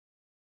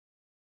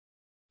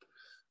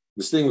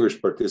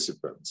Distinguished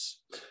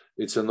participants,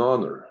 it's an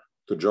honor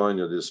to join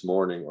you this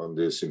morning on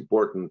this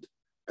important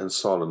and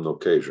solemn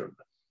occasion.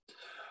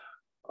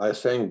 I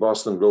thank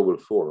Boston Global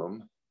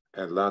Forum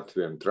and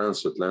Latvian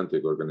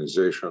Transatlantic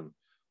Organization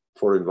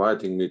for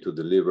inviting me to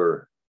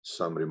deliver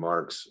some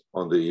remarks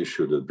on the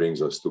issue that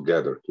brings us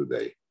together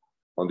today,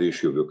 on the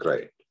issue of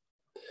Ukraine.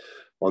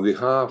 On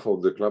behalf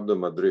of the Club de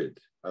Madrid,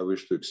 I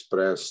wish to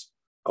express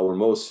our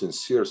most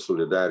sincere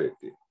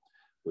solidarity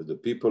with the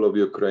people of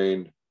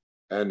Ukraine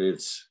and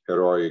its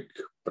heroic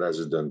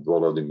President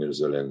Volodymyr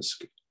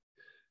Zelensky.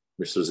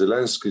 Mr.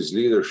 Zelensky's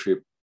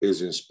leadership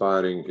is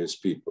inspiring his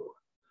people,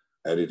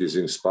 and it is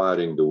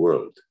inspiring the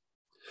world.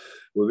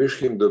 We wish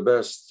him the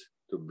best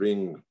to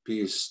bring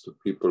peace to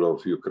people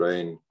of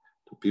Ukraine,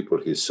 to people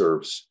he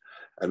serves,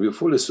 and we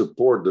fully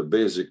support the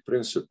basic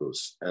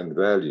principles and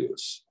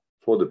values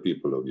for the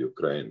people of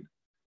Ukraine,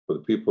 for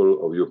the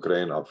people of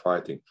Ukraine are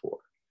fighting for.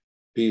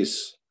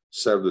 Peace,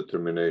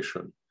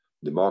 self-determination,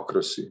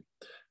 democracy,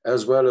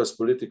 as well as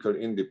political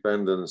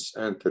independence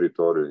and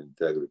territorial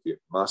integrity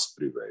must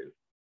prevail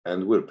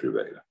and will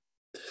prevail.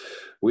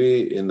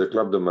 We in the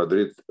Club de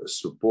Madrid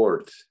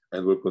support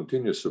and will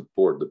continue to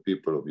support the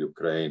people of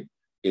Ukraine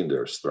in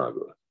their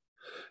struggle.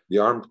 The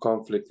armed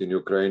conflict in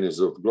Ukraine is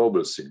of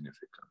global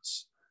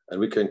significance, and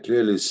we can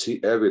clearly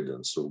see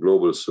evidence of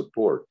global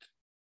support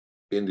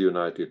in the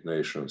United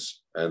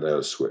Nations and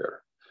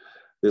elsewhere.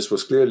 This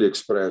was clearly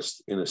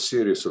expressed in a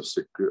series of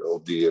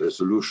the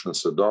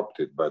resolutions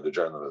adopted by the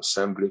General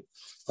Assembly,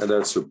 and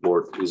that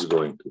support is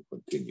going to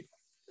continue.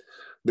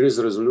 These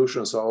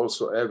resolutions are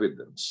also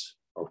evidence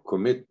of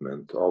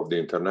commitment of the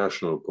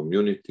international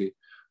community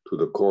to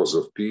the cause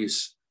of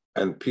peace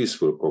and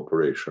peaceful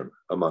cooperation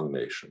among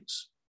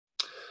nations.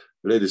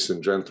 Ladies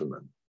and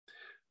gentlemen,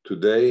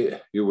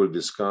 today you will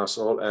discuss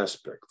all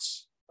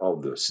aspects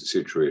of the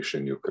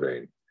situation in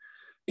Ukraine,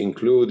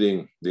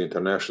 including the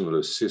international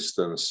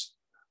assistance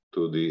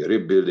to the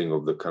rebuilding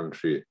of the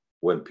country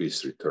when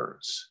peace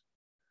returns.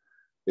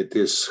 It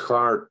is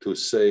hard to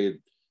say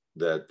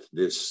that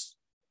this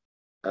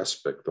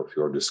aspect of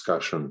your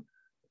discussion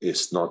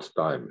is not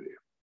timely.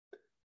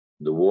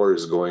 The war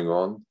is going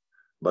on,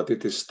 but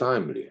it is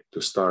timely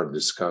to start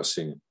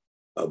discussing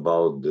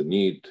about the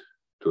need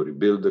to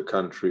rebuild the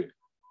country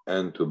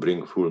and to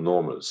bring full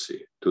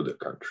normalcy to the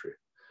country.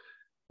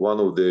 One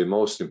of the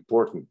most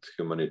important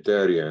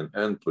humanitarian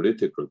and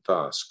political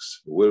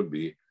tasks will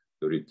be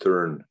the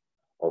return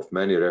of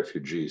many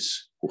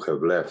refugees who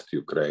have left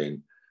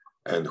Ukraine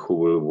and who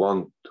will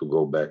want to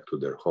go back to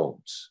their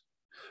homes.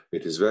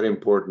 It is very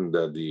important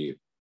that the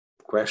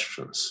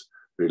questions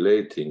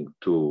relating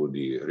to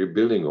the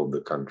rebuilding of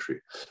the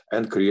country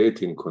and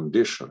creating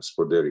conditions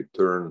for their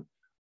return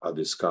are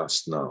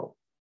discussed now.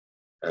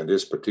 And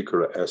this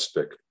particular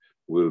aspect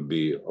will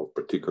be of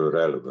particular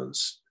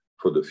relevance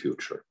for the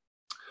future.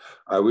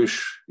 I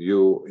wish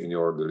you in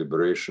your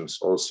deliberations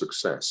all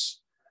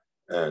success.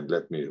 And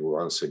let me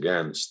once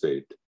again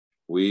state,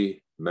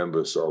 we,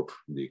 members of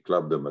the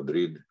Club de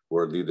Madrid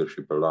World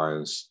Leadership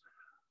Alliance,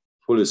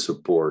 fully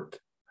support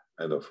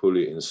and are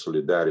fully in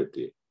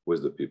solidarity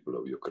with the people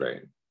of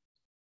Ukraine.